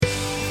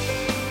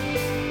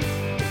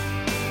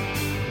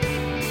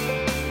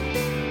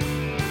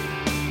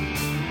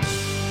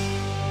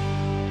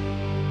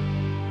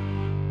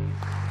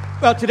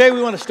Well, today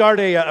we want to start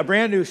a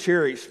brand new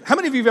series. How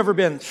many of you have ever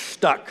been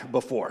stuck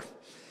before?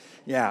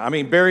 Yeah, I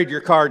mean, buried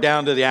your car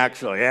down to the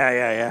axle.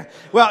 Yeah.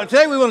 Well,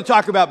 today we want to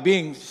talk about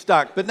being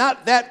stuck, but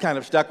not that kind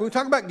of stuck. We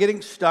talk about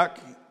getting stuck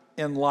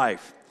in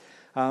life.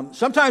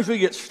 Sometimes we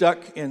get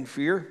stuck in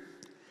fear.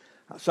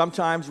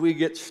 Sometimes we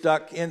get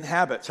stuck in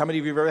habits. How many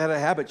of you have ever had a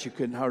habit you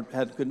couldn't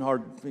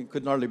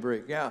hardly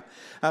break? Yeah.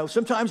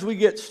 Sometimes we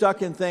get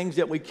stuck in things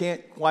that we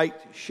can't quite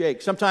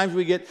shake. Sometimes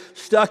we get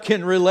stuck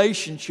in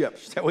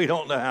relationships that we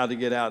don't know how to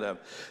get out of.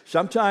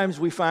 Sometimes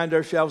we find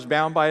ourselves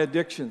bound by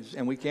addictions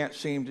and we can't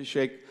seem to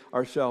shake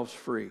ourselves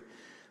free.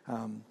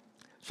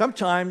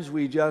 Sometimes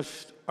we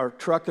just are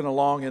trucking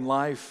along in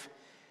life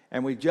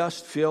and we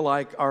just feel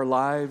like our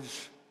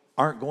lives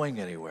aren't going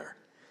anywhere.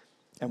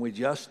 And we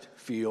just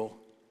feel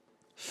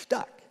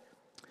stuck.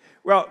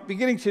 Well,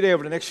 beginning today,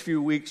 over the next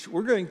few weeks,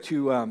 we're going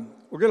to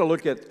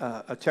look at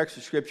a text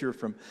of scripture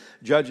from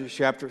Judges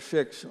chapter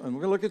 6, and we're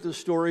going to look at the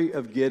story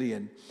of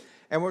Gideon.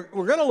 And we're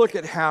going to look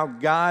at how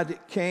God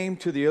came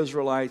to the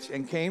Israelites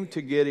and came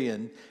to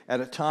Gideon at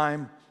a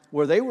time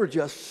where they were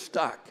just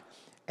stuck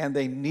and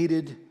they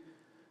needed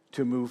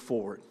to move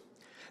forward.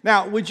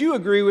 Now, would you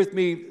agree with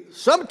me?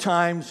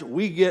 Sometimes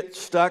we get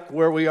stuck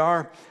where we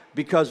are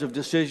because of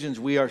decisions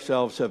we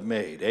ourselves have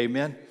made.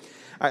 Amen?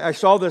 I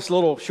saw this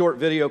little short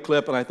video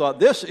clip and I thought,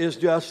 this is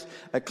just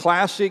a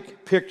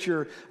classic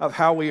picture of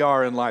how we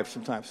are in life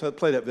sometimes. So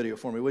play that video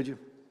for me, would you?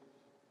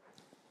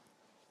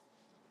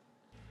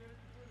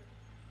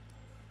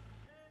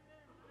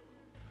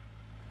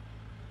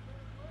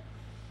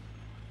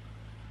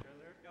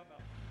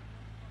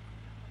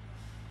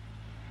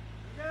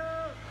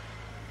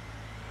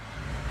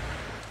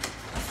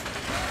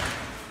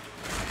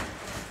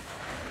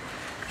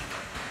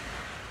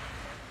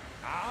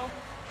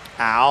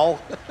 Ow.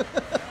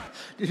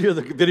 Did you hear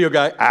the video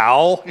guy?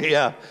 Ow.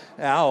 Yeah.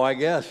 Ow, I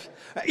guess.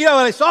 When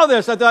I saw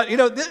this, I thought,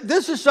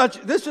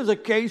 this is a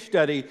case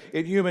study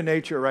in human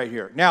nature right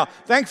here. Now,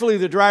 thankfully,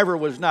 the driver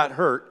was not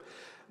hurt,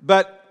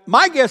 but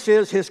my guess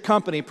is his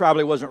company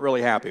probably wasn't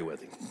really happy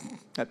with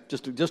him.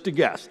 Just a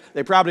guess.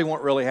 They probably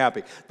weren't really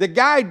happy. The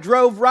guy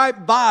drove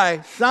right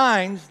by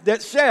signs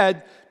that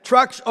said,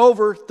 trucks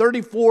over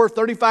 34,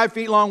 35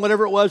 feet long,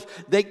 whatever it was,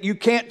 that you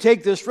can't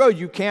take this road,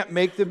 you can't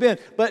make the bend.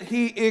 But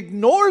he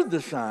ignored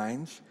the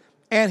signs,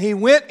 and he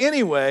went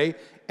anyway,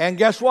 and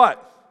guess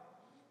what?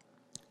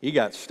 He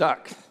got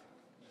stuck.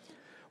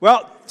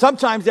 Well,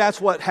 sometimes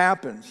that's what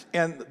happens,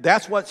 and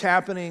that's what's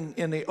happening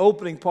in the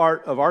opening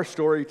part of our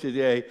story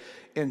today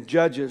in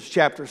Judges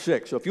chapter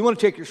 6. So if you want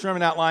to take your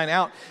sermon outline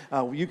out,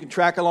 you can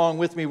track along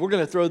with me. We're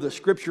going to throw the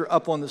scripture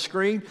up on the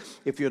screen.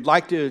 If you'd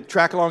like to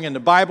track along in the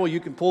Bible, you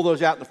can pull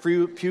those out in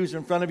the pews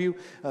in front of you.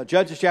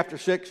 Judges chapter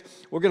 6,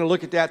 we're going to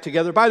look at that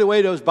together. By the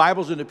way, those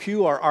Bibles in the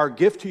pew are our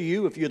gift to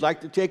you. If you'd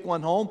like to take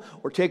one home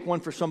or take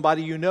one for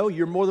somebody you know,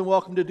 you're more than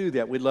welcome to do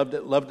that. We'd love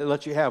to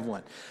let you have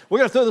one. We're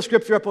going to throw the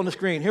scripture up on the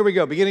screen. Here we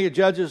go, beginning of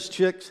Judges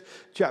 6,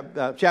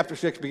 chapter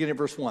 6, beginning of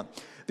verse 1.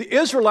 The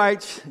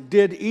Israelites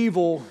did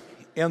evil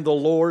in the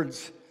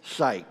Lord's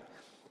sight.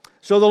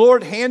 So the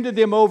Lord handed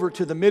them over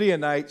to the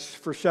Midianites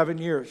for 7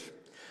 years.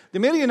 The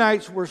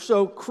Midianites were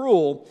so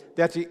cruel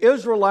that the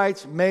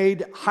Israelites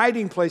made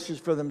hiding places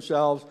for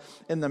themselves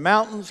in the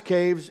mountains,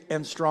 caves,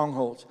 and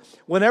strongholds.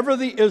 Whenever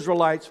the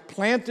Israelites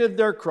planted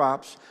their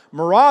crops,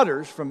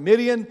 marauders from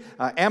Midian,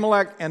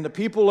 Amalek, and the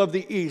people of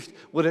the east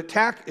would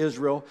attack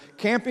Israel,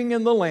 camping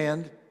in the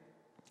land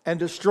and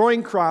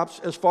destroying crops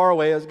as far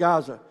away as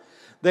Gaza.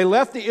 They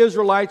left the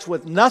Israelites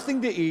with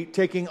nothing to eat,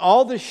 taking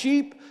all the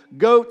sheep,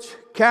 goats,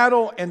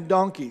 cattle, and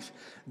donkeys.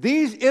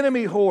 These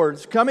enemy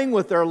hordes, coming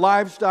with their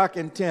livestock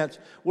and tents,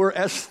 were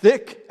as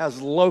thick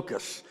as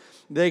locusts.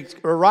 They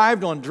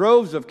arrived on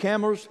droves of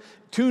camels,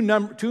 too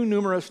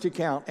numerous to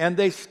count, and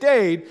they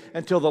stayed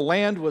until the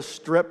land was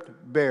stripped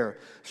bare.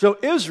 So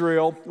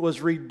Israel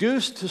was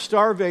reduced to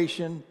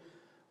starvation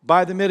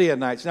by the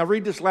Midianites. Now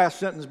read this last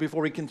sentence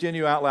before we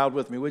continue out loud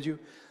with me, would you?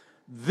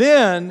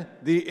 Then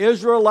the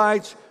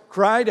Israelites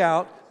cried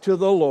out to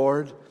the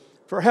Lord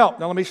for help.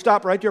 Now let me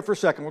stop right there for a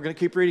second. We're going to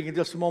keep reading in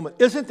just a moment.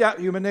 Isn't that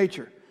human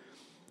nature?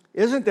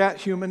 Isn't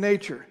that human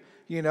nature?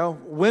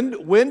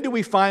 When do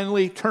we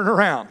finally turn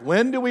around?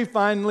 When do we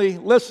finally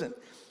listen?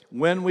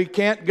 When we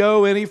can't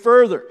go any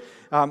further.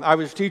 I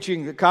was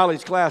teaching a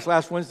college class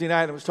last Wednesday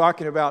night, and I was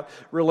talking about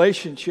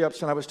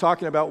relationships, and I was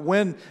talking about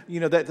when,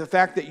 that the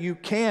fact that you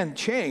can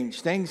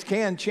change, things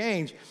can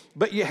change,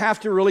 but you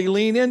have to really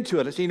lean into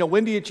it. It's,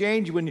 when do you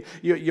change? When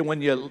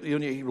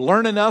you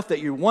learn enough that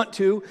you want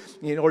to,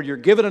 or you're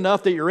given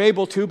enough that you're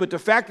able to, but the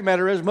fact of the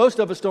matter is most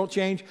of us don't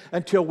change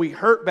until we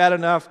hurt bad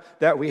enough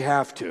that we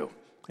have to.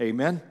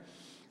 Amen?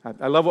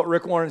 I love what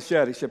Rick Warren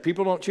said. He said,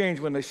 people don't change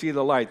when they see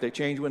the light. They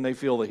change when they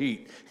feel the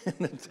heat.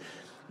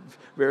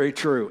 Very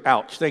true.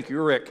 Ouch. Thank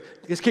you, Rick.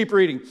 Let's keep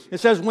reading. It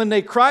says, when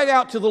they cried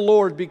out to the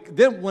Lord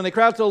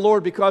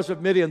because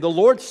of Midian, the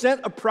Lord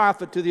sent a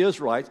prophet to the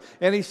Israelites,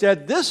 and he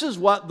said, this is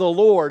what the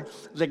Lord,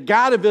 the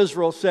God of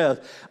Israel,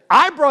 says.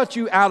 I brought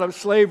you out of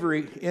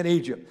slavery in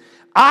Egypt.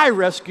 I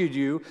rescued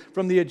you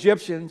from the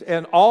Egyptians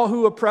and all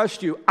who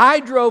oppressed you.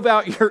 I drove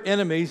out your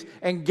enemies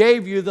and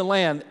gave you the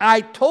land. I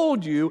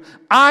told you,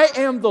 I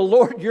am the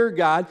Lord your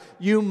God.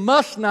 You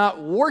must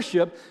not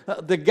worship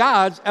the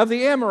gods of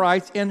the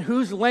Amorites in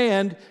whose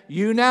land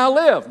you now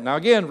live. Now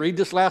again, read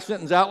this last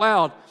sentence out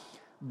loud.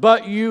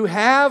 But you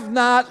have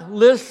not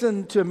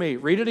listened to me.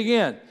 Read it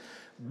again.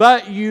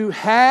 But you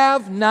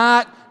have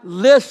not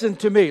listened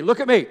to me. Look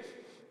at me.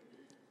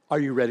 Are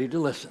you ready to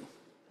listen?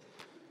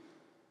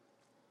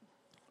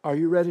 Are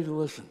you ready to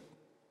listen?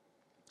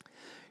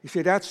 You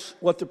see, that's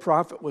what the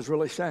prophet was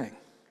really saying.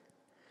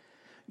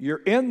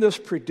 You're in this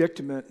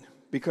predicament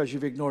because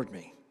you've ignored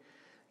me.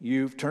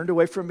 You've turned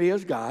away from me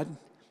as God.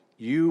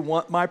 You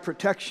want my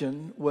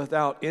protection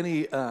without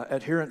any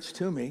adherence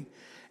to me.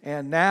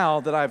 And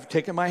now that I've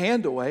taken my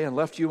hand away and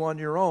left you on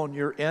your own,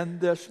 you're in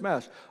this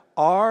mess.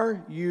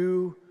 Are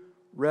you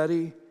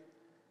ready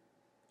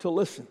to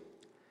listen?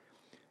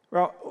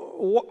 Well,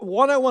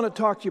 what I want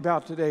to talk to you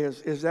about today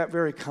is that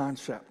very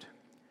concept.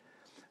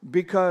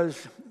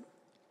 Because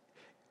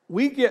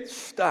we get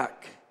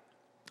stuck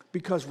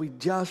because we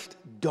just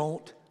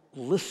don't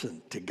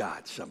listen to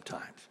God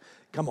sometimes.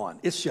 Come on,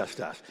 it's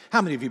just us.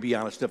 How many of you, be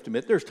honest enough to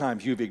admit, there's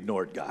times you've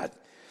ignored God?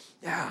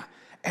 Yeah,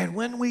 and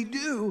when we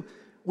do,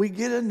 we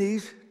get in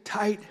these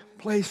tight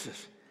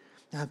places.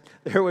 Now,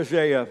 there was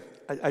I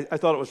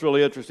thought it was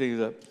really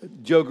interesting.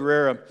 Joe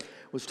Guerrero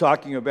was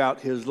talking about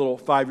his little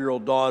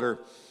 5-year-old daughter.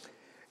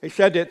 He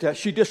said that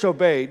she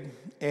disobeyed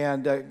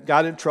and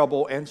got in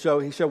trouble, and so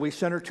he said we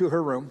sent her to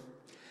her room,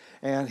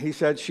 and he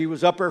said she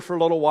was up there for a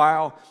little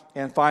while,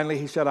 and finally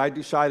he said I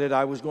decided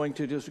I was going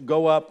to just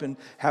go up and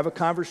have a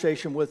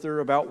conversation with her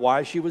about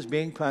why she was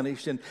being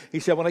punished. And he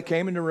said when I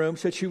came in the room,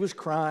 said she was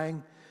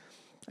crying,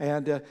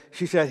 and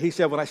he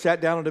said when I sat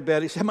down on the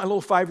bed, he said my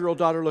little 5-year-old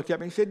daughter looked at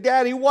me and said,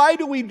 "Daddy, why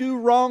do we do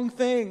wrong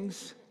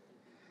things?"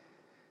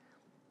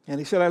 And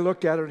he said I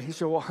looked at her and he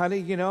said, "Well,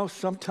 honey,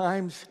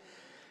 sometimes,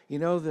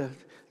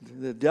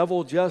 the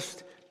devil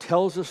just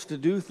tells us to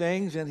do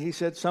things." And he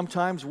said,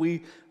 sometimes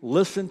we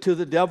listen to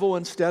the devil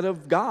instead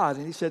of God.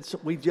 And he said, so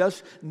we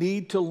just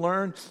need to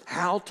learn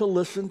how to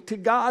listen to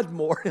God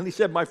more. And he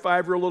said, my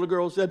 5-year-old little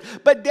girl said,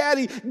 "But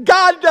Daddy,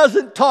 God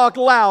doesn't talk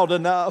loud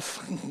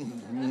enough."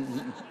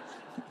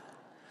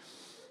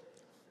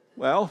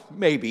 Well,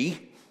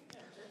 maybe.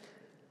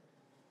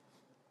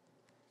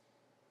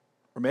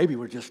 Or maybe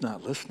we're just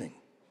not listening.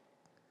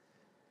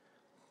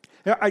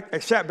 I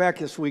sat back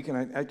this week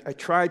and I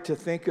tried to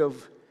think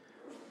of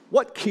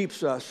what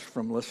keeps us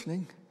from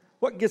listening.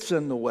 What gets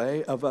in the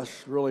way of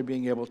us really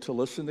being able to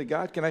listen to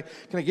God? Can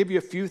I give you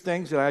a few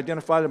things that I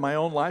identified in my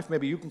own life?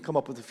 Maybe you can come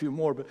up with a few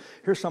more, but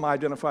here's some I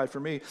identified for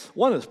me.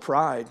 One is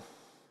pride.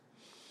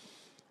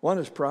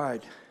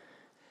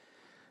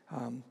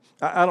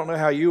 I don't know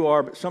how you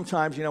are, but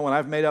sometimes, when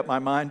I've made up my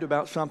mind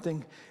about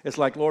something, it's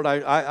like, Lord,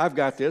 I've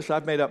got this.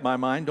 I've made up my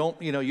mind.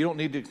 You don't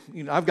need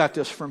to, I've got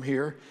this from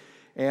here.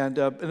 And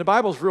the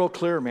Bible's real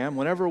clear, man.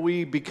 Whenever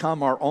we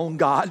become our own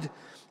God,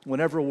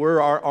 whenever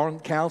we're our own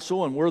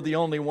counsel and we're the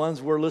only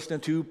ones we're listening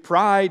to,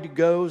 pride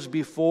goes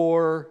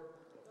before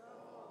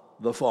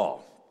the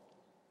fall.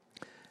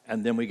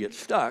 And then we get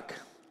stuck,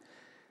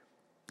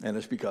 and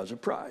it's because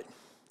of pride.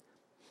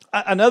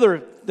 Another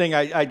thing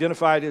I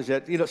identified is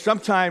that,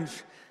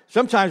 sometimes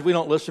we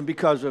don't listen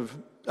because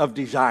of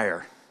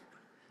desire.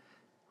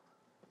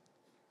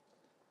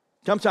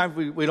 Sometimes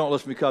we don't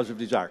listen because of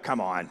desire.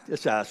 Come on,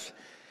 it's us.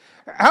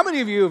 How many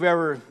of you have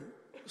ever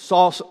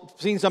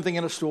seen something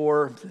in a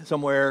store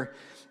somewhere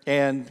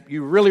and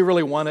you really,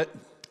 really want it?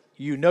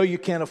 You know you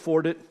can't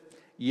afford it.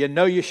 You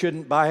know you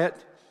shouldn't buy it,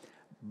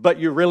 but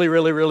you really,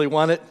 really, really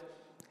want it,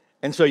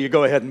 and so you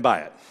go ahead and buy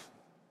it.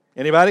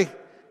 Anybody?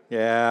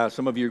 Yeah,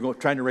 some of you are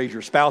trying to raise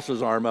your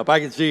spouse's arm up. I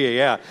can see you.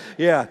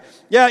 Yeah.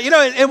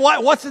 And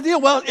what's the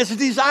deal? Well, it's a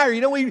desire.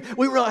 We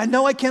really, I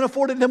know I can't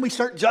afford it, and then we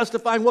start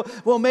justifying.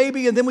 Well,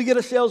 maybe, and then we get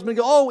a salesman and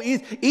go, "Oh,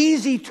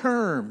 easy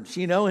terms,"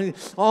 and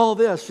all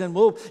this, and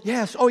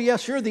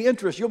sure, the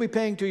interest you'll be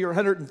paying to your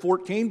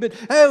 114, but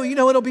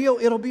it'll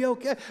be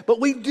okay. But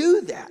we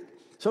do that.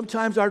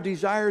 Sometimes our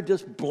desire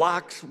just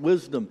blocks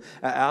wisdom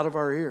out of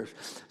our ears.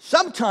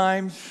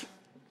 Sometimes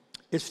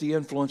it's the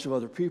influence of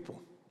other people.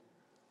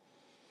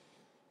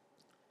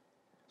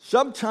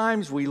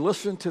 Sometimes we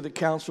listen to the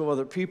counsel of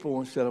other people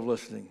instead of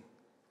listening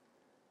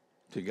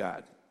to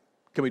God.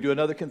 Can we do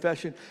another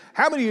confession?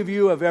 How many of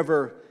you have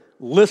ever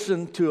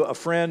listened to a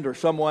friend or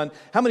someone?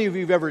 How many of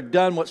you have ever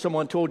done what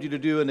someone told you to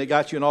do and they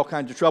got you in all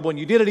kinds of trouble and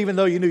you did it even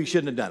though you knew you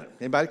shouldn't have done it?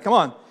 Anybody? Come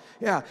on.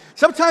 Yeah.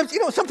 Sometimes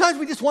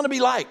we just want to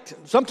be liked.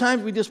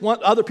 Sometimes we just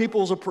want other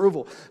people's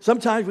approval.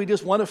 Sometimes we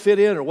just want to fit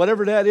in or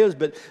whatever that is.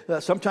 But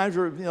sometimes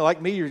we're,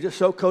 like me, you're just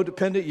so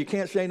codependent you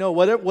can't say no.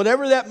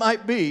 Whatever that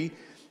might be.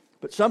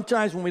 But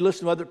sometimes when we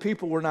listen to other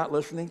people, we're not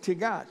listening to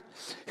God.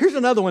 Here's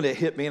another one that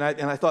hit me, and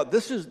I thought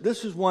this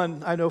is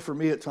one I know for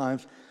me at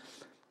times.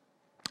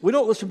 We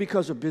don't listen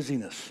because of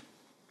busyness.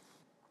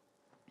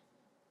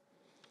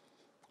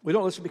 We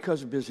don't listen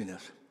because of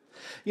busyness.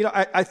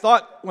 I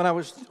thought when I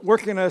was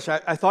working on this,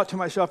 I thought to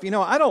myself,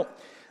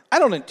 I I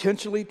don't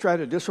intentionally try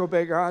to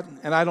disobey God,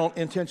 and I don't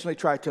intentionally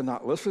try to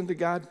not listen to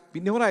God.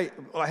 You know what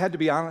I had to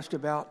be honest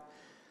about?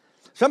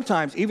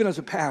 Sometimes, even as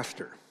a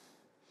pastor,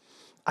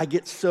 I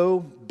get so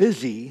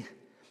busy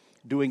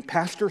doing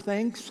pastor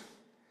things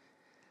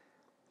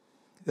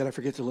that I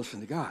forget to listen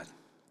to God.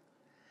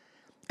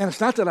 And it's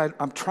not that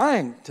I'm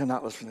trying to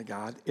not listen to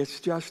God.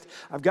 It's just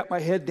I've got my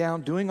head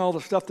down doing all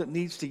the stuff that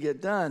needs to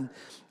get done.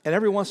 And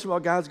every once in a while,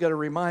 God's got to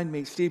remind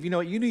me, Steve, you know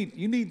what? You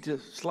need to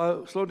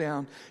slow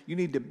down. You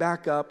need to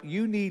back up.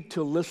 You need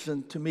to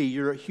listen to me.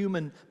 You're a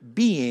human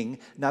being,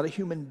 not a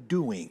human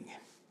doing.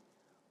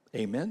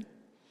 Amen?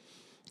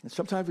 And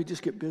sometimes we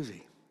just get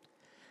busy.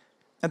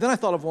 And then I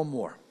thought of one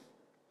more.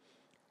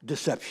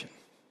 Deception.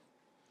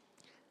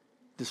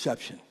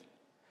 Deception.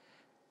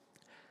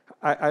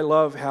 I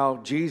love how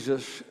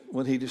Jesus,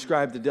 when he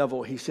described the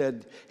devil, he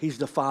said he's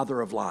the father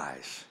of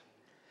lies.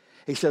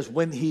 He says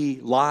when he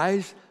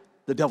lies,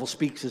 the devil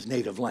speaks his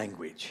native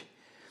language.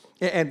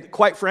 And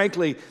quite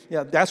frankly,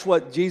 that's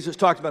what Jesus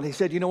talked about. He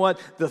said, you know what?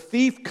 The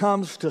thief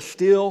comes to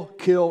steal,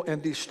 kill,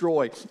 and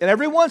destroy. And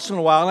every once in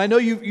a while, and I know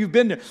you've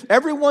been there,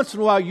 every once in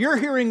a while, you're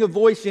hearing a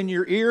voice in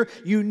your ear.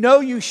 You know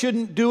you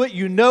shouldn't do it.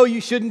 You know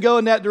you shouldn't go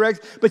in that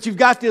direction. But you've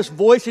got this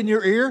voice in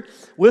your ear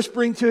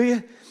whispering to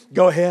you,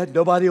 go ahead.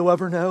 Nobody will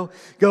ever know.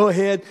 Go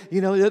ahead.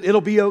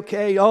 It'll be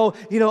okay. Oh,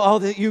 all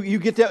that you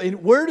get that.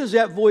 And where does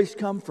that voice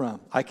come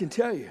from? I can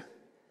tell you.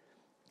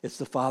 It's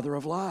the father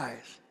of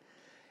lies.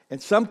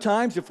 And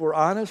sometimes, if we're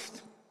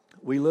honest,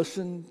 we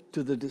listen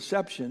to the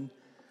deception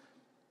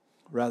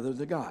rather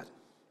than God.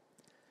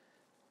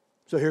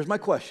 So here's my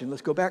question.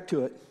 Let's go back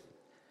to it.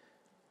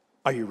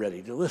 Are you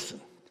ready to listen?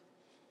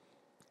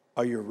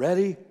 Are you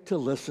ready to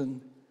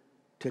listen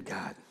to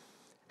God?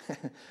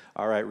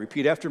 All right,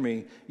 repeat after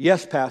me.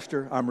 Yes,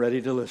 Pastor, I'm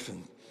ready to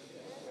listen.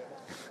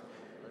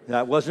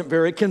 That wasn't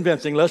very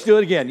convincing. Let's do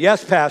it again.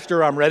 Yes,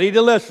 Pastor, I'm ready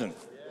to listen.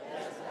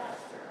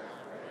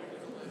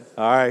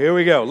 All right, here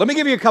we go. Let me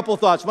give you a couple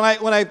of thoughts. When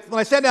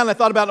I sat down and I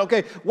thought about,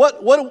 okay, what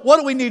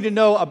do we need to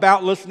know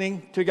about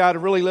listening to God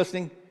and really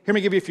listening? Here, let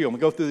me give you a few. I'm going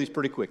to go through these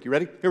pretty quick. You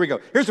ready? Here we go.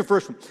 Here's the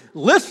first one.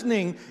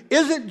 Listening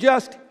isn't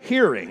just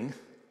hearing,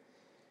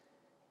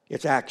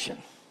 it's action.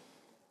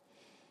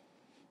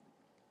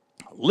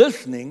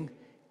 Listening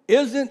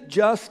isn't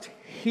just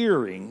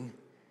hearing,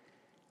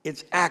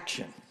 it's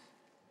action.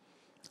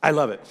 I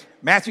love it.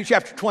 Matthew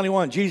chapter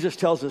 21, Jesus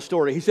tells this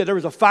story. He said there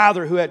was a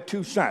father who had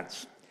two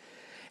sons.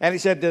 And he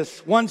said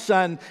this one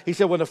son, he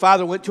said when the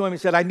father went to him, he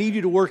said, I need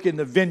you to work in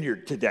the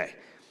vineyard today.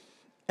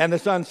 And the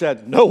son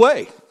said, no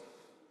way.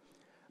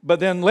 But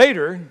then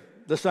later,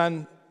 the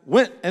son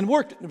went and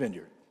worked in the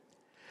vineyard.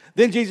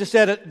 Then Jesus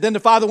said, then the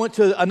father went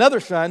to another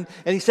son,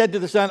 and he said to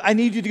the son, I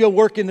need you to go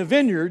work in the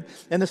vineyard.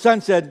 And the son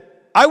said,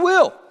 I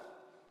will.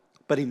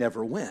 But he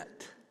never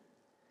went.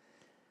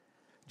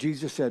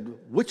 Jesus said,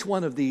 which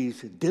one of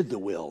these did the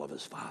will of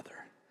his father?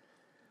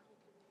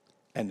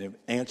 And the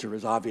answer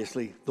is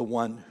obviously the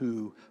one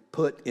who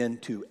put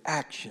into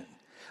action.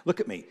 Look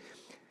at me.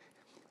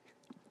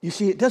 You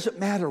see, it doesn't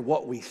matter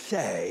what we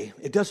say.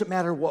 It doesn't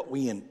matter what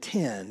we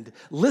intend.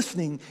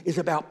 Listening is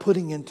about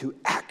putting into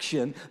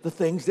action the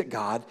things that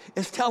God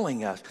is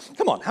telling us.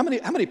 Come on, how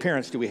many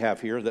parents do we have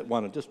here that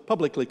want to just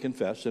publicly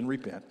confess and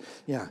repent?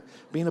 Yeah,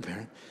 being a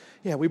parent.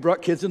 Yeah, we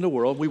brought kids in the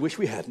world. We wish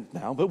we hadn't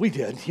now, but we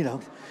did,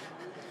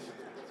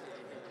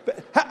 But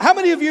how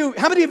many of you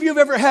have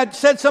ever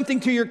said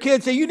something to your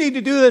kids, say, you need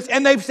to do this,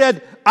 and they've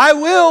said, I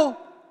will.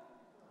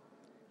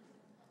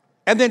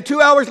 And then 2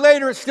 hours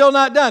later, it's still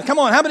not done. Come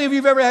on, how many of you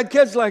have ever had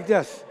kids like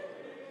this?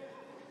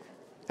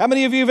 How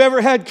many of you have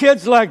ever had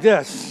kids like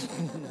this?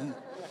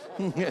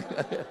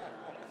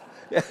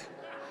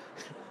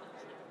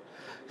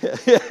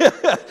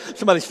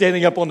 Somebody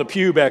standing up on the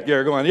pew back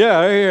there going,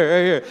 yeah, right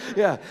here.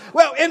 Yeah.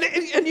 Well,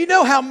 and you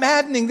know how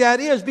maddening that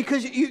is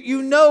because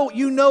you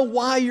know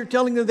why you're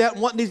telling them that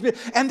and what needs to be.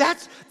 And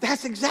that's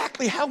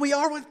exactly how we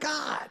are with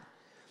God.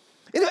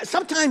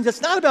 Sometimes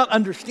it's not about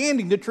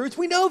understanding the truth.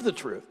 We know the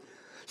truth.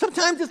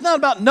 Sometimes it's not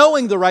about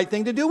knowing the right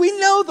thing to do. We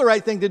know the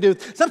right thing to do.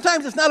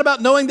 Sometimes it's not about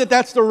knowing that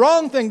that's the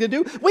wrong thing to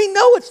do. We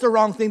know it's the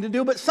wrong thing to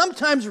do. But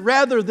sometimes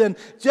rather than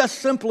just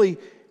simply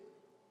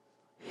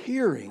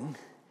hearing,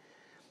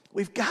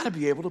 we've got to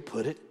be able to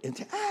put it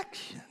into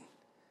action.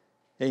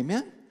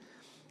 Amen?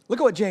 Look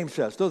at what James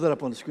says. Throw that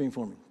up on the screen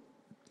for me.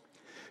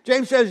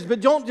 James says,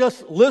 but don't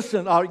just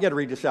listen. Oh, you got to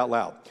read this out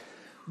loud.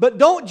 But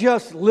don't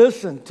just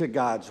listen to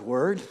God's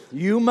word.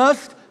 You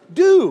must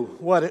do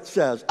what it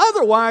says.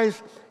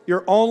 Otherwise,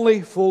 you're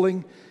only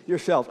fooling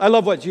yourself. I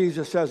love what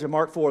Jesus says in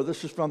Mark 4.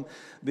 This is from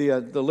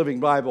the Living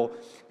Bible.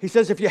 He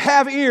says, if you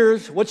have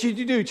ears, what should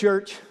you do,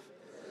 church?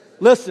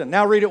 Listen.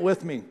 Now read it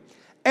with me.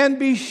 And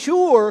be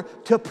sure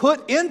to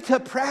put into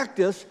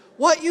practice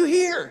what you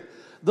hear.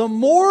 The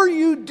more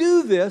you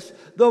do this,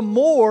 the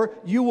more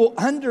you will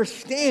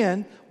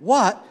understand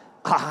what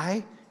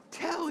I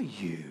tell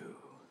you.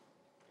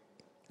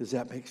 Does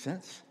that make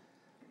sense?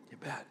 You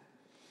bet.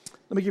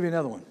 Let me give you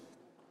another one.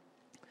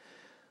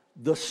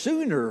 The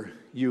sooner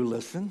you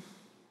listen,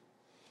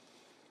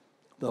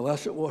 the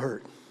less it will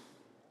hurt.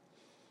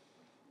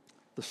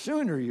 the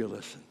sooner you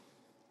listen,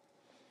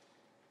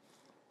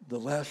 the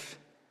less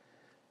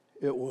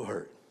it will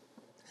hurt.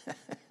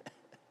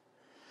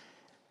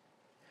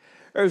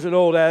 There's an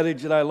old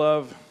adage that I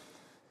love.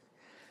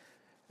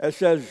 It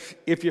says,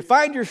 if you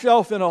find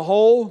yourself in a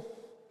hole,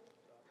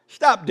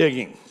 stop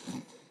digging.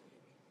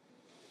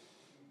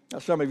 Now,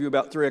 some of you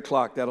about 3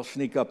 o'clock, that'll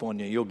sneak up on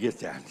you. You'll get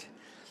that.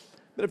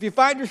 But if you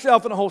find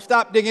yourself in a hole,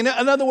 stop digging.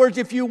 In other words,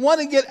 if you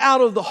want to get out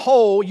of the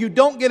hole, you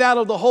don't get out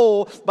of the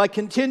hole by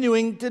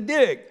continuing to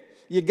dig.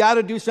 You got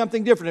to do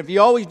something different. If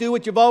you always do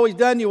what you've always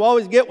done, you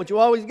always get what you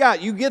always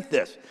got. You get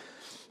this.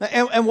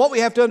 And what we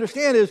have to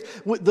understand is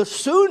the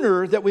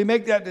sooner that we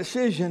make that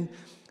decision,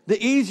 the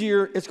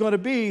easier it's going to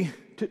be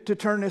to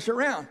turn this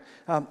around.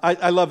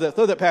 I love that.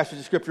 Throw that passage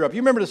of Scripture up. You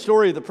remember the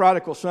story of the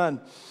prodigal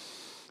son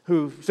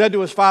who said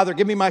to his father,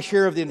 give me my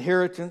share of the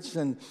inheritance.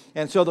 And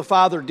so the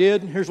father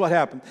did. Here's what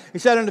happened. He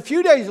said, and a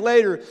few days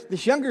later,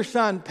 this younger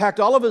son packed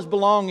all of his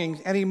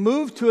belongings and he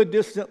moved to a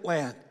distant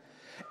land.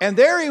 And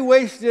there he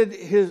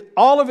wasted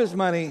all of his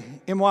money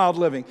in wild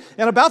living.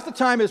 And about the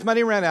time his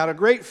money ran out, a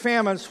great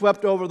famine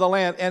swept over the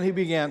land and he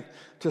began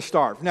to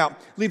starve. Now,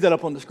 leave that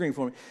up on the screen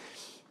for me.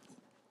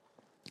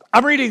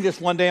 I'm reading this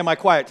one day in my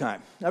quiet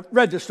time. I've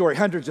read this story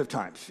hundreds of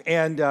times.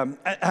 And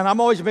I'm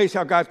always amazed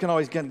how God can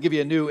always give you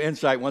a new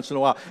insight once in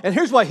a while. And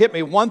here's what hit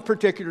me one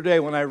particular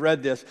day when I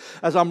read this.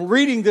 As I'm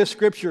reading this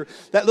scripture,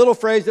 that little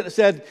phrase that it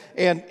said,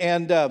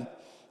 in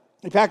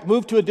fact,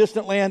 moved to a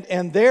distant land,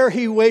 and there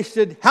he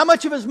wasted how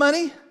much of his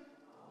money?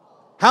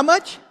 How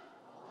much?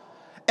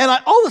 And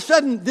all of a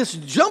sudden, this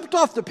jumped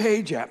off the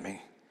page at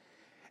me.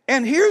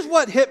 And here's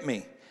what hit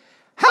me.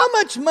 How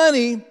much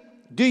money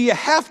do you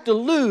have to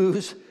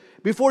lose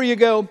before you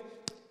go,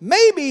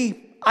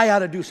 maybe I ought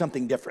to do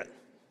something different?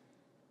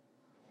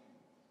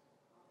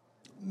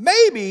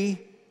 Maybe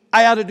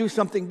I ought to do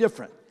something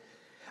different.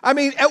 I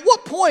mean, at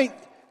what point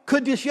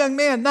could this young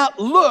man not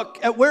look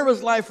at where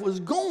his life was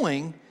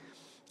going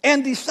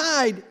and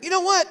decide, you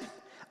know what?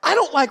 I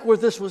don't like where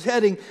this was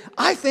heading.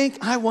 I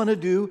think I want to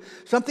do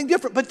something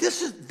different. But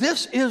this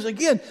is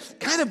again,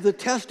 kind of the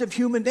test of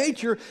human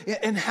nature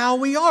and how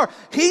we are.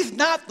 He's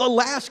not the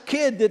last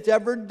kid that's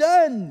ever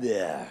done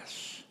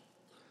this.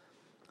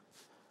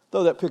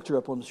 Throw that picture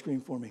up on the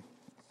screen for me.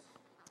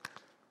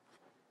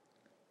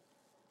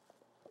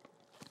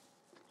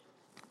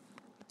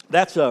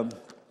 That's a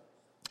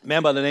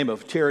man by the name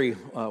of Terry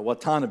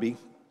Watanabe.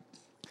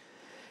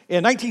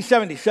 In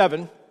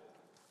 1977,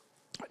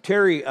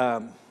 Terry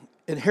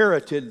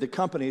inherited the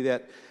company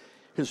that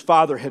his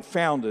father had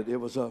founded. It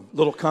was a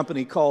little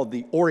company called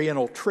the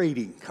Oriental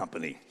Trading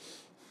Company.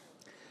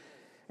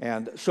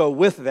 And so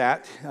with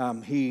that,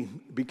 he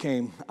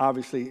became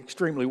obviously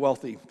extremely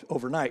wealthy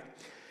overnight.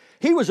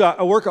 He was a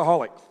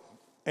workaholic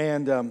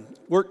and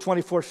worked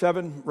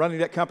 24/7 running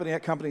that company.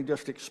 That company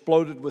just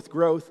exploded with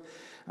growth.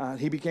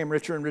 He became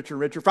richer and richer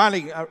and richer.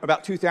 Finally,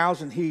 about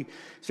 2000, he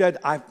said,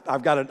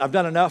 I've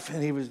done enough.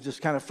 And he was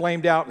just kind of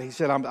flamed out. And he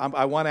said,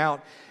 I want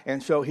out.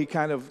 And so he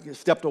kind of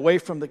stepped away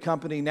from the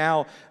company,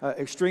 now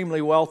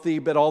extremely wealthy,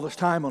 but all this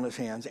time on his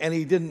hands. And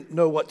he didn't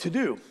know what to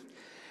do.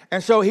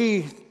 And so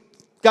he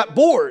got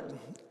bored.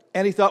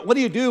 And he thought, what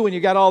do you do when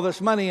you got all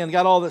this money and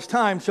got all this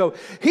time? So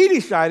he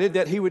decided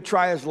that he would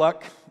try his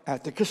luck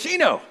at the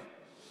casino.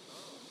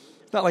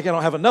 It's not like I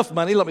don't have enough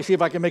money. Let me see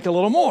if I can make a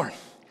little more.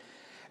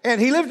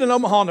 And he lived in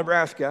Omaha,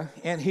 Nebraska,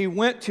 and he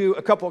went to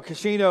a couple of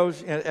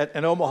casinos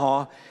in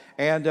Omaha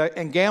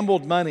and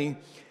gambled money,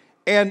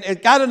 and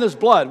it got in his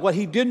blood. What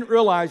he didn't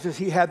realize is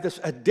he had this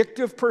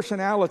addictive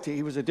personality.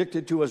 He was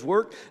addicted to his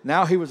work.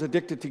 Now he was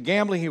addicted to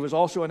gambling. He was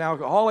also an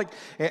alcoholic,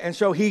 and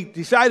so he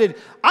decided,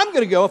 I'm going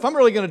to go, if I'm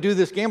really going to do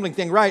this gambling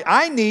thing right,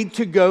 I need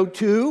to go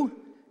to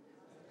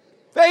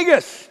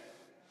Vegas.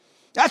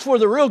 That's where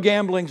the real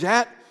gambling's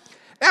at.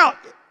 Now,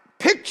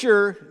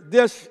 picture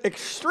this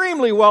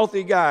extremely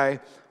wealthy guy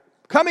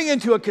coming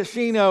into a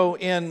casino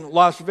in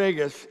Las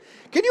Vegas.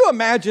 Can you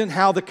imagine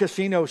how the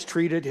casinos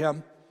treated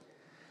him?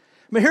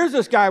 I mean, here's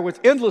this guy with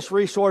endless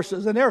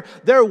resources, and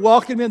they're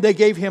welcoming him. They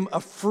gave him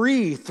a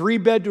free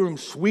 3-bedroom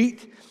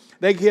suite.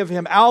 They gave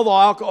him all the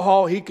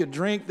alcohol he could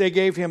drink.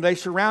 They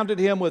surrounded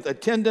him with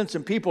attendants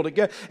and people to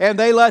get, and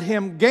they let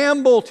him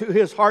gamble to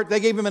his heart. They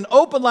gave him an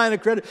open line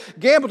of credit.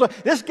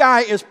 This guy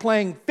is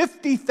playing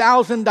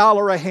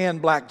 $50,000 a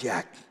hand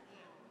blackjack.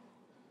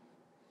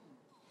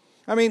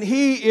 I mean,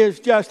 he is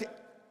just,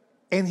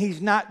 and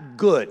he's not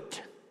good.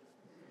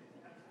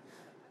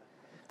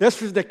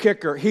 This is the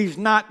kicker. He's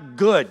not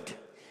good.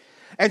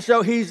 And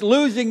so he's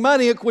losing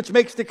money, which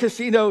makes the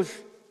casinos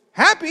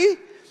happy.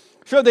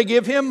 So they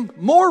give him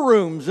more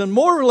rooms and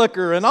more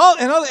liquor and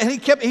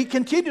he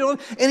continued on,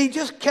 and he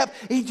just kept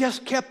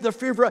the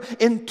fever.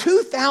 In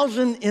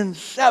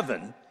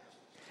 2007,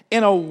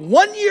 in a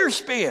 1-year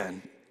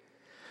span,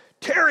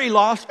 Terry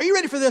lost, are you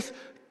ready for this?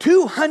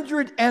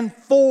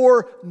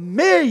 $204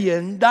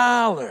 million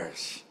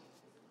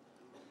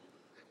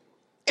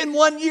in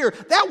 1 year.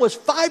 That was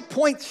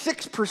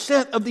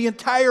 5.6% of the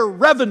entire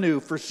revenue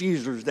for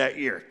Caesars that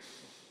year.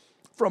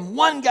 From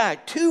one guy,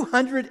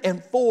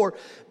 $204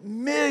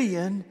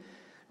 million.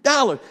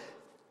 How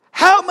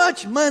How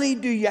much money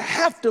do you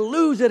have to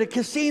lose at a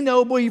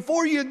casino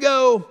before you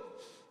go,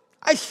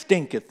 I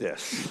stink at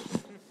this?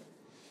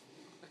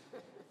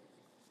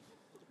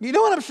 You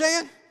know what I'm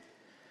saying?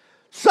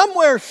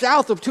 Somewhere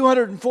south of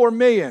 204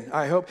 million,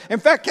 I hope. In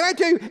fact, can I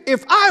tell you,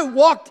 if I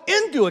walked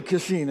into a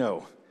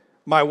casino,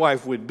 my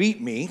wife would beat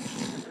me.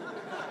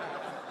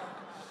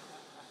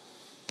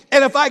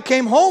 And if I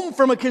came home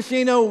from a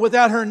casino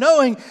without her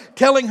knowing,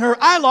 telling her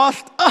I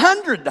lost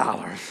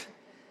 $100,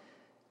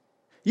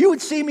 you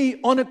would see me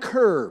on a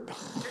curb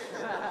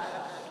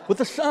with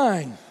a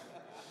sign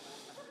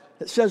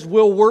that says,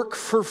 "We'll work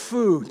for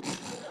food."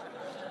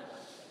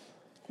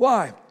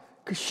 Why?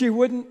 Because she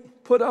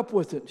wouldn't put up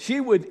with it. She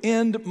would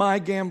end my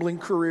gambling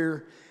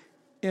career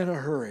in a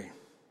hurry.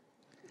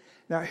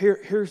 Now,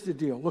 here's the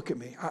deal. Look at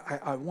me.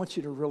 I want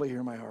you to really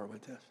hear my heart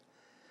with this.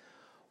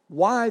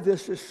 Why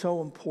this is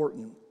so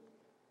important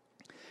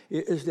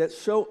is that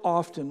so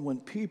often when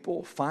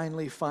people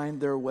finally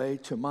find their way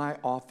to my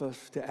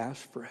office to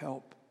ask for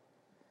help,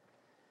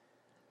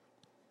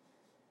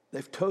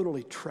 they've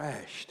totally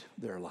trashed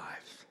their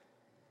lives.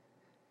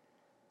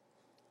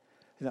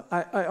 You know,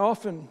 I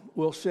often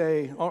will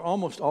say, or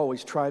almost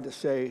always try to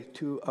say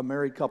to a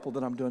married couple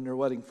that I'm doing their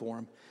wedding for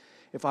them,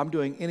 if I'm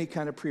doing any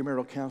kind of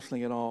premarital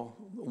counseling at all,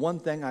 one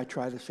thing I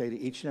try to say to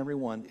each and every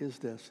one is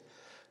this: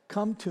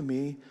 come to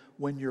me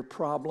when your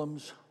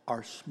problems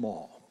are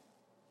small.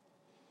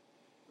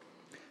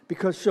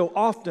 Because so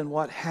often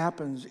what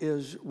happens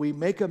is we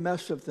make a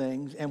mess of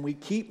things, and we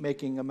keep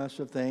making a mess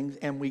of things,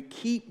 and we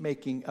keep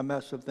making a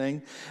mess of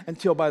things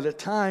until by the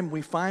time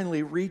we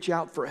finally reach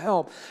out for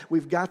help,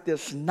 we've got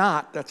this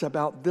knot that's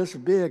about this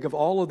big of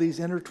all of these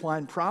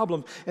intertwined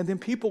problems. And then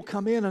people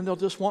come in and they'll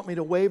just want me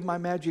to wave my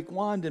magic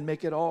wand and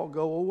make it all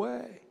go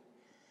away.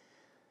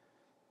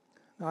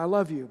 Now, I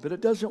love you, but it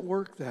doesn't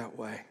work that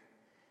way.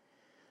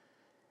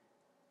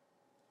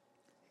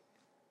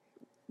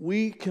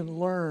 We can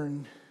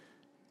learn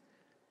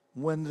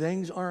when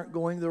things aren't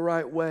going the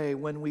right way,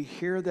 when we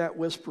hear that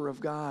whisper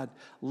of God,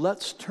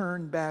 let's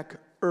turn back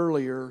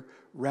earlier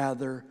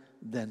rather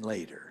than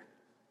later.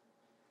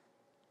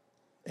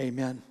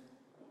 Amen.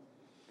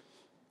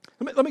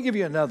 Let me give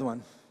you another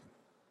one.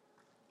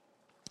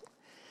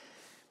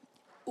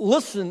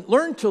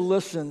 Learn to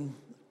listen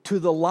to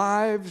the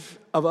lives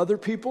of other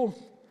people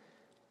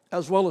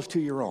as well as to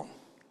your own.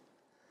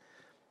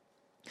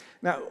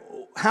 Now,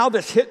 how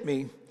this hit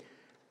me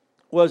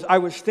was I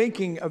was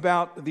thinking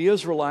about the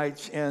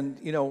Israelites, and,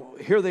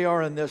 here they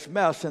are in this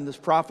mess, and this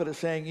prophet is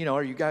saying,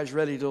 are you guys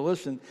ready to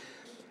listen?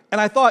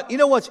 And I thought,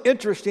 what's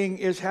interesting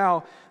is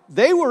how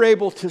they were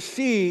able to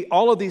see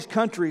all of these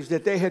countries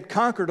that they had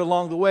conquered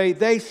along the way.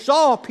 They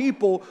saw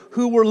people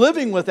who were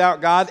living without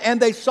God, and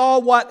they saw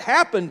what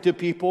happened to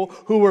people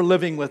who were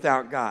living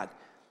without God.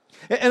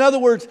 In other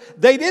words,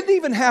 they didn't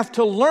even have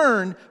to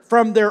learn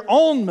from their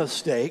own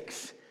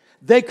mistakes.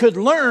 They could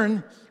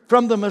learn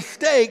from the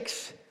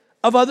mistakes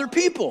of other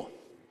people.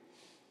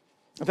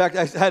 In fact,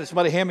 I had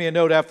somebody hand me a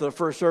note after the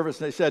first service,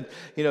 and they said,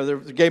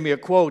 they gave me a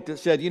quote that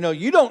said,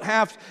 you don't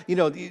have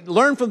to,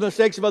 learn from the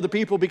mistakes of other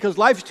people because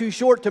life's too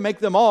short to make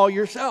them all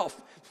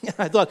yourself. And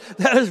I thought,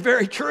 that is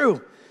very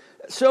true.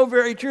 So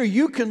very true.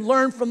 You can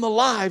learn from the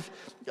lives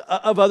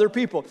of other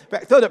people. In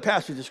fact, throw that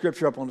passage of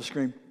Scripture up on the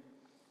screen.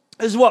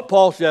 This is what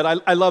Paul said.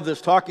 I love this,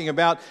 talking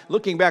about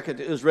looking back at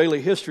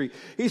Israeli history.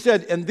 He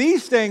said, and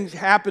these things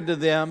happened to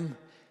them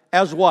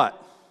as what?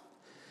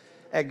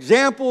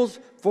 Examples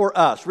for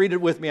us. Read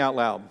it with me out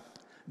loud.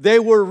 They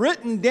were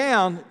written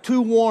down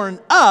to warn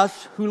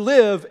us who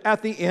live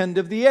at the end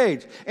of the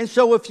age. And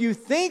so if you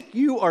think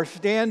you are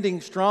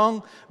standing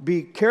strong,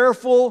 be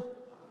careful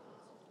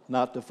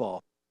not to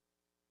fall.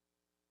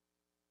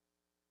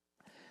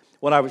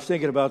 When I was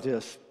thinking about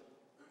this,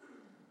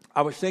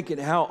 I was thinking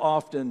how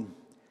often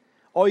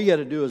all you got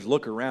to do is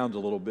look around a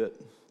little bit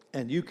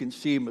and you can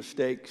see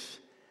mistakes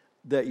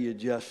that you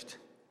just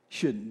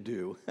shouldn't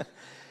do.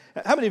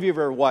 How many of you have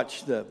ever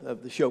watched the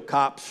show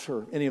Cops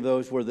or any of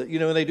those where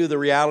when they do the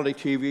reality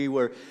TV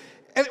where,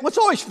 and what's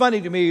always funny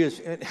to me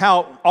is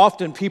how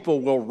often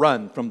people will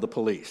run from the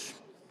police.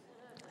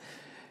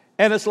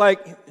 And it's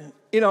like,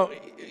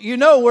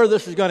 where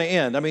this is going to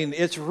end. I mean,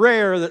 it's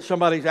rare that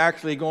somebody's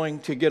actually going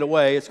to get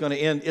away. It's going to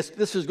end.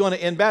 This is going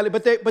to end badly.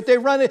 But they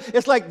run it.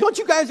 It's like, don't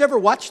you guys ever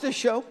watch this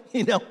show?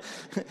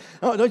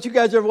 Don't you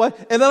guys ever watch?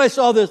 And then I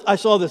saw this.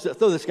 Throw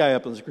this guy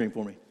up on the screen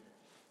for me.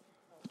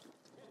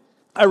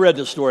 I read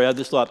this story. I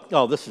just thought,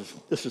 oh, this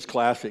is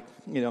classic,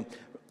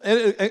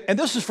 And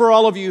this is for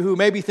all of you who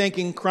may be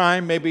thinking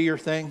crime may be your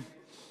thing.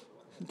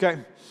 Okay.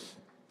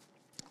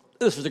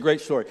 This is a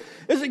great story.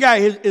 This is a guy,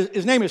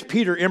 his name is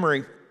Peter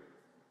Emery.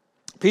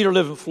 Peter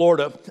lived in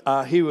Florida.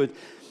 He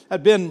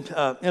had been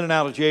in and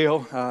out of jail,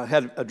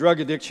 had a drug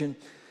addiction,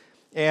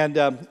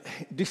 and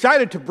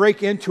decided to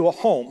break into a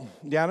home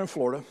down in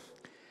Florida.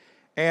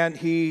 And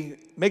he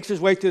makes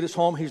his way to this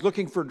home. He's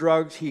looking for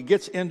drugs. He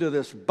gets into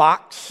this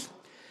box,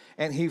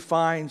 and he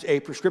finds a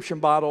prescription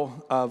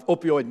bottle of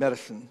opioid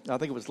medicine. I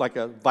think it was like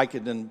a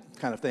Vicodin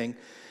kind of thing.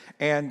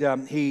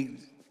 And he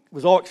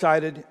was all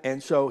excited,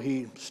 and so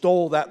he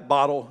stole that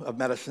bottle of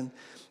medicine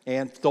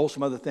and stole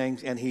some other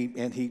things, and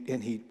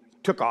he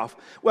took off.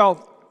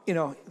 Well,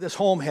 this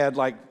home had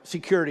like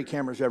security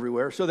cameras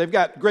everywhere, so they've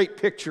got great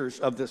pictures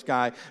of this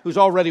guy who's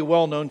already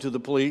well known to the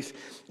police,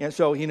 and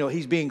so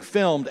he's being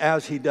filmed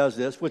as he does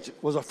this, which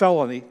was a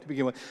felony to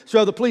begin with.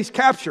 So the police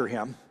capture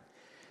him,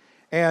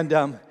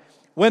 and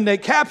when they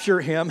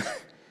capture him,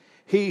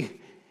 he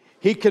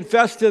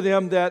confessed to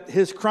them that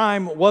his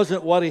crime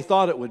wasn't what he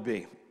thought it would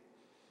be.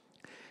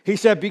 He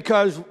said,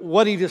 because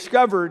what he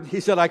discovered,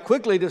 he said, I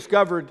quickly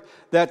discovered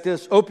that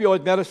this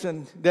opioid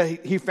medicine,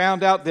 that he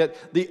found out that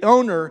the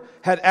owner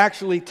had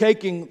actually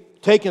taken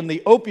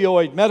the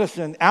opioid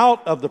medicine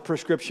out of the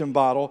prescription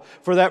bottle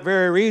for that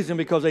very reason,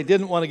 because they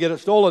didn't want to get it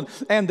stolen,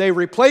 and they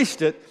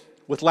replaced it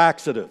with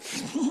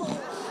laxatives.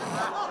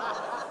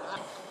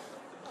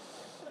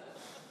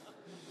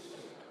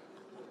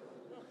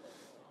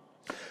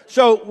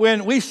 So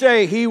when we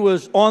say he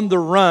was on the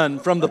run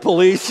from the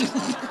police,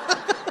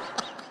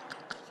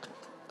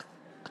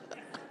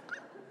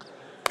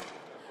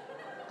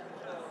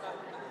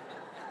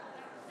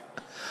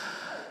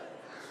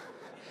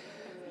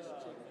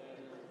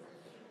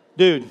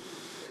 dude,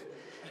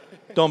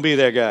 don't be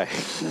that guy.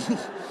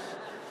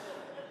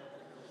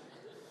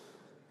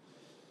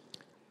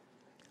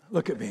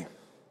 Look at me.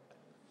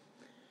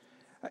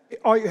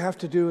 All you have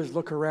to do is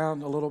look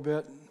around a little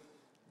bit,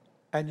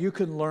 and you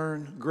can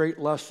learn great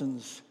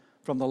lessons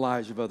from the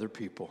lives of other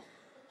people.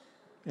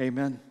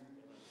 Amen.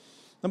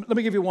 Let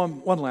me give you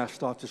one last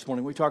thought this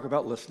morning. We talk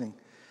about listening.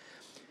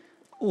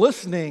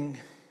 Listening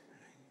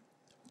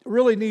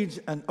really needs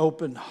an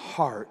open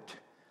heart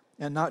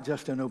and not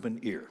just an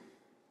open ear.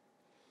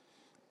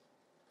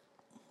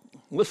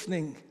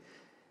 Listening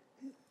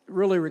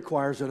really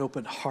requires an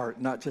open heart,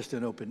 not just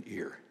an open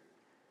ear.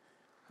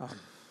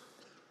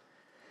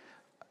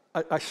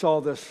 I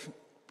saw this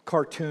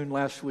cartoon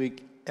last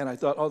week, and I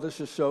thought, oh, this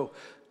is so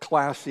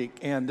classic,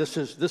 and this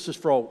is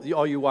for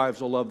all you wives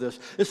will love this.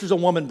 This is a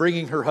woman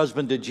bringing her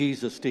husband to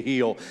Jesus to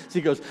heal.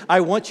 She goes, I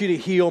want you to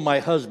heal my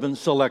husband's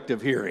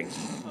selective hearing.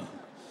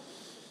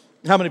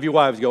 How many of you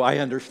wives go, I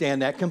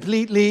understand that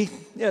completely?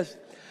 Yes.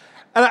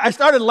 And I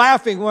started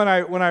laughing when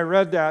I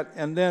read that,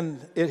 and then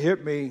it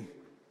hit me.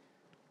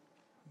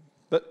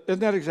 But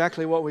isn't that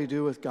exactly what we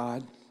do with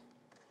God?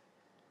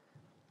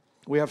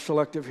 We have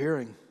selective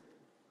hearing.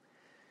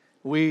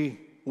 We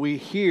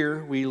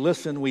hear, we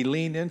listen, we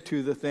lean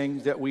into the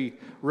things that we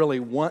really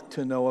want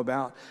to know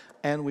about,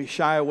 and we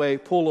shy away,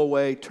 pull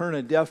away, turn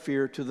a deaf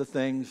ear to the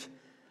things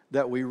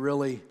that we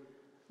really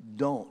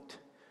don't.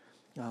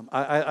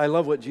 I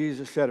love what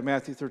Jesus said in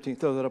Matthew 13.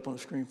 Throw that up on the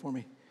screen for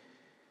me.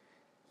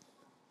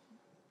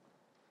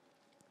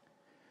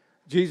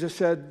 Jesus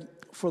said,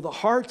 for the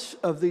hearts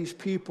of these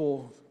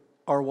people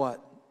are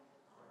what?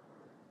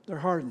 They're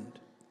hardened.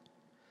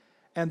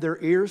 And their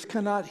ears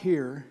cannot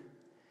hear,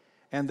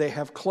 and they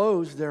have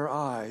closed their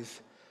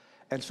eyes,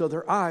 and so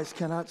their eyes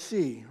cannot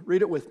see.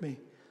 Read it with me.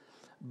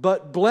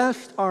 But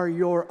blessed are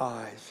your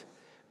eyes,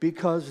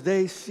 because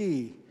they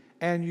see,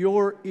 and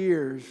your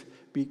ears,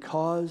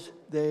 because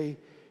they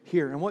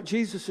hear. And what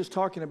Jesus is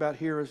talking about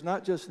here is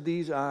not just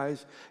these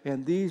eyes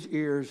and these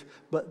ears,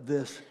 but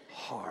this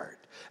heart.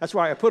 That's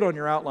why I put on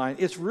your outline,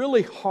 it's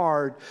really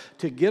hard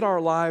to get our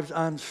lives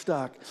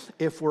unstuck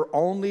if we're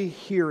only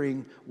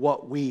hearing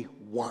what we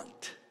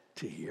want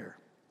to hear.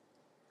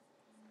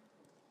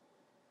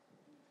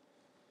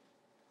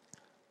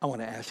 I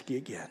want to ask you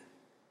again.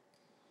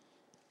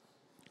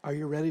 Are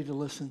you ready to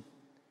listen?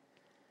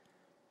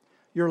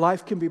 Your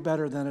life can be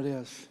better than it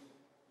is.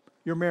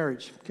 Your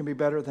marriage can be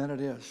better than it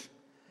is.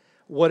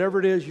 Whatever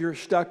it is you're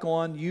stuck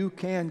on, you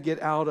can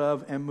get out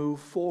of and move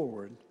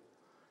forward.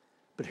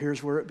 But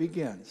here's where it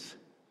begins.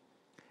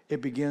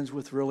 It begins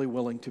with really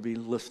willing to be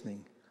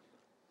listening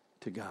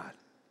to God.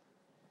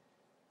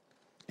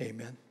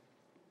 Amen.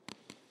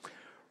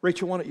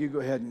 Rachel, why don't you go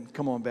ahead and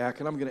come on back,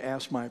 and I'm going to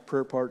ask my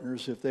prayer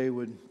partners if they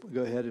would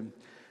go ahead and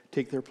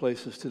take their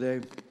places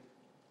today.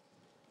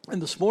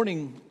 And this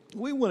morning,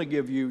 we want to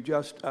give you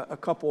just a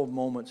couple of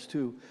moments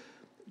to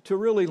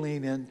really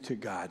lean into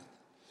God.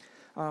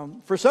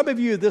 For some of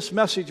you, this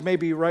message may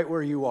be right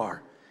where you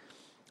are.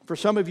 For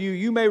some of you,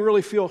 you may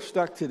really feel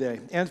stuck today.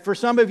 And for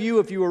some of you,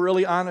 if you were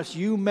really honest,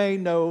 you may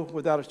know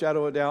without a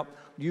shadow of a doubt,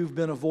 you've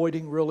been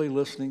avoiding really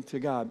listening to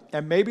God.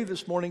 And maybe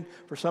this morning,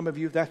 for some of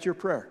you, that's your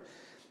prayer,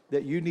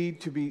 that you need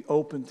to be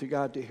open to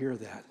God to hear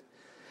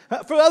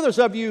that. For others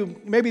of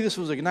you, maybe this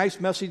was a nice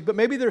message, but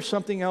maybe there's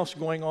something else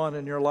going on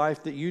in your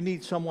life that you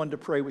need someone to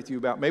pray with you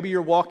about. Maybe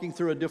you're walking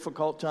through a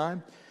difficult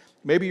time.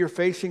 Maybe you're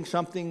facing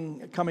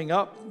something coming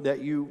up that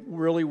you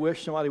really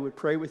wish somebody would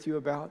pray with you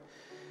about.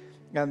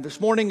 And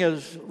this morning,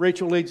 as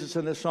Rachel leads us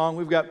in this song,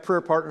 we've got prayer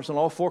partners in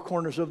all four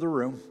corners of the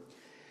room.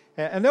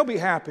 And they'll be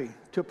happy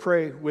to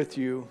pray with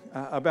you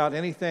about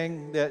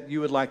anything that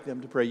you would like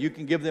them to pray. You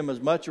can give them as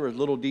much or as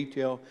little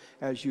detail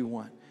as you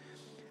want.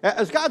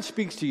 As God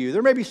speaks to you,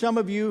 there may be some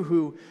of you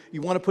who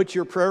you want to put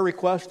your prayer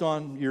request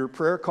on your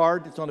prayer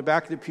card that's on the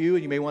back of the pew,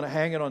 and you may want to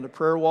hang it on the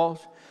prayer walls.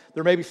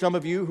 There may be some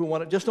of you who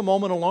want just a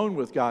moment alone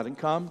with God and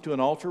come to an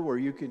altar where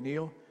you can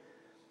kneel.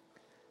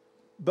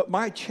 But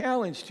my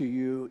challenge to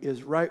you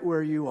is right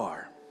where you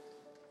are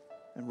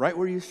and right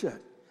where you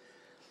sit,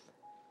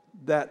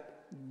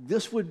 that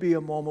this would be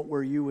a moment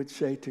where you would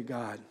say to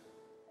God,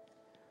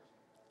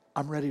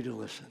 I'm ready to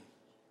listen.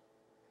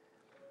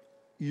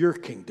 Your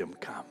kingdom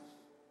come.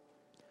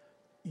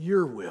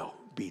 Your will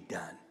be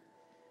done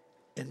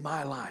in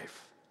my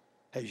life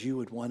as you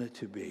would want it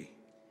to be.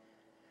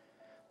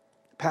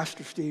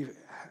 Pastor Steve,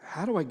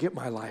 how do I get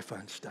my life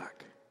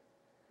unstuck?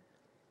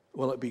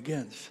 Well, it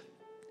begins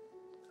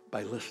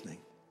by listening.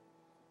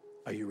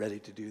 Are you ready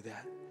to do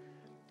that?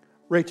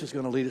 Rachel's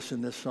going to lead us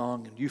in this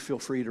song, and you feel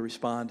free to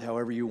respond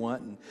however you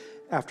want. And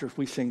after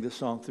we sing this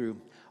song through,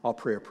 I'll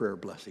pray a prayer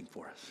blessing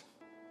for us.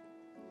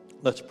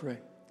 Let's pray.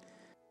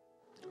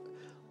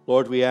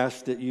 Lord, we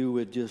ask that you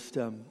would just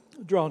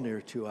draw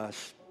near to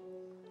us.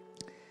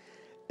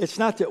 It's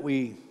not that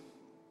we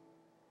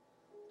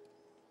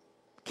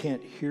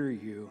can't hear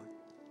you.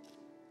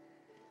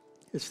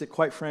 It's that,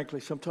 quite frankly,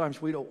 sometimes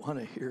we don't want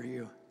to hear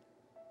you.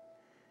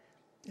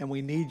 And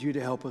we need you to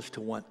help us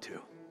to want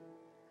to.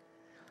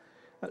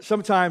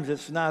 Sometimes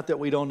it's not that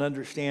we don't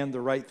understand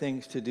the right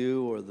things to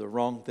do or the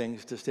wrong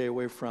things to stay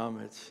away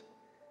from.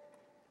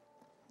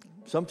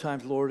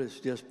 Sometimes, Lord, it's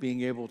just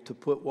being able to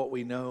put what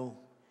we know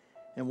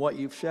and what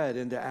you've said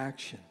into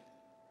action.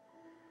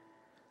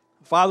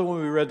 Father,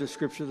 when we read the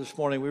scripture this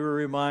morning, we were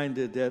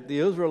reminded that the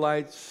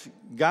Israelites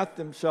got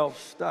themselves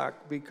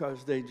stuck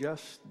because they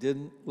just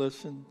didn't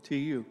listen to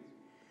you.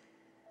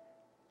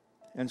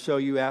 And so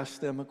you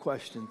asked them a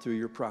question through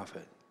your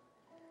prophet.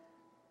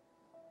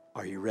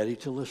 Are you ready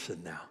to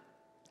listen now?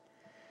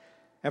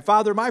 And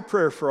Father, my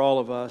prayer for all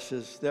of us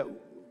is that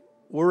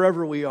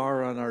wherever we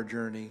are on our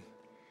journey,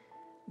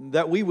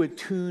 that we would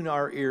tune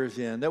our ears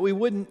in, that we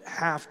wouldn't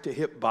have to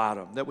hit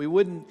bottom, that we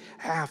wouldn't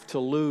have to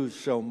lose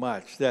so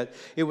much, that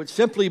it would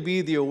simply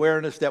be the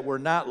awareness that we're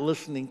not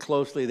listening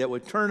closely, that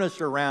would turn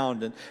us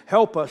around and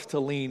help us to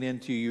lean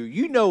into you.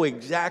 You know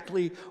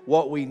exactly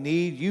what we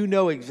need. You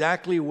know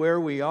exactly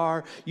where we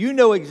are. You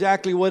know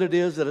exactly what it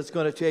is that it's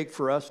going to take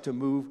for us to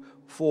move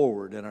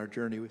forward in our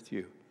journey with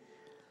you.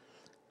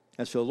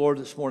 And so, Lord,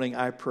 this morning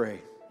I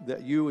pray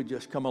that you would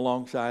just come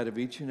alongside of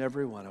each and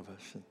every one of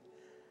us,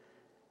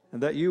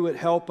 and that you would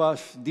help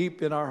us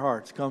deep in our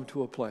hearts come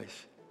to a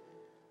place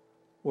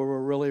where we're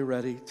really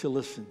ready to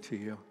listen to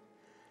you.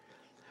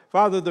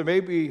 Father, there may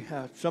be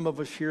some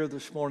of us here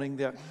this morning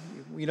that,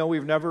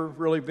 we've never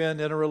really been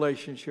in a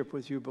relationship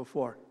with you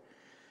before.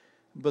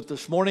 But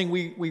this morning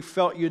we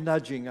felt you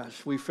nudging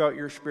us. We felt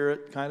your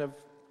Spirit kind of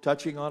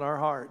touching on our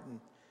heart.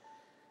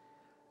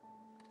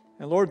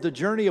 And Lord, the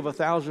journey of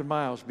 1,000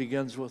 miles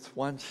begins with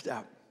one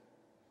step.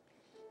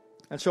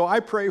 And so I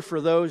pray for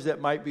those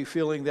that might be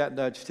feeling that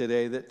nudge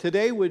today, that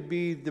today would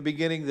be the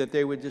beginning that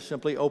they would just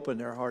simply open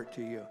their heart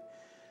to you.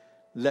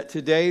 That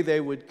today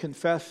they would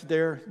confess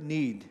their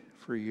need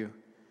for you.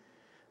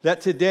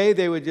 That today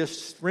they would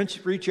just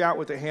reach out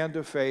with a hand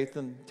of faith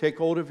and take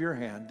hold of your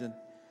hand.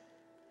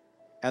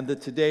 And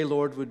that today,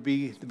 Lord, would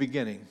be the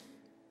beginning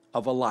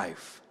of a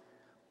life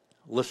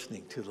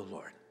listening to the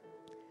Lord.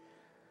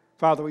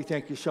 Father, we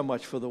thank you so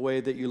much for the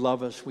way that you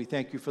love us. We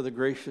thank you for the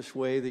gracious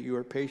way that you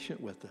are patient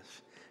with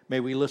us.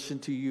 May we listen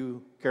to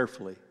you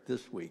carefully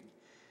this week.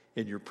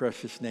 In your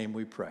precious name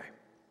we pray.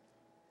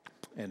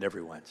 And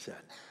everyone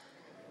said,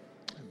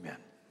 amen.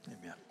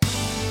 Amen.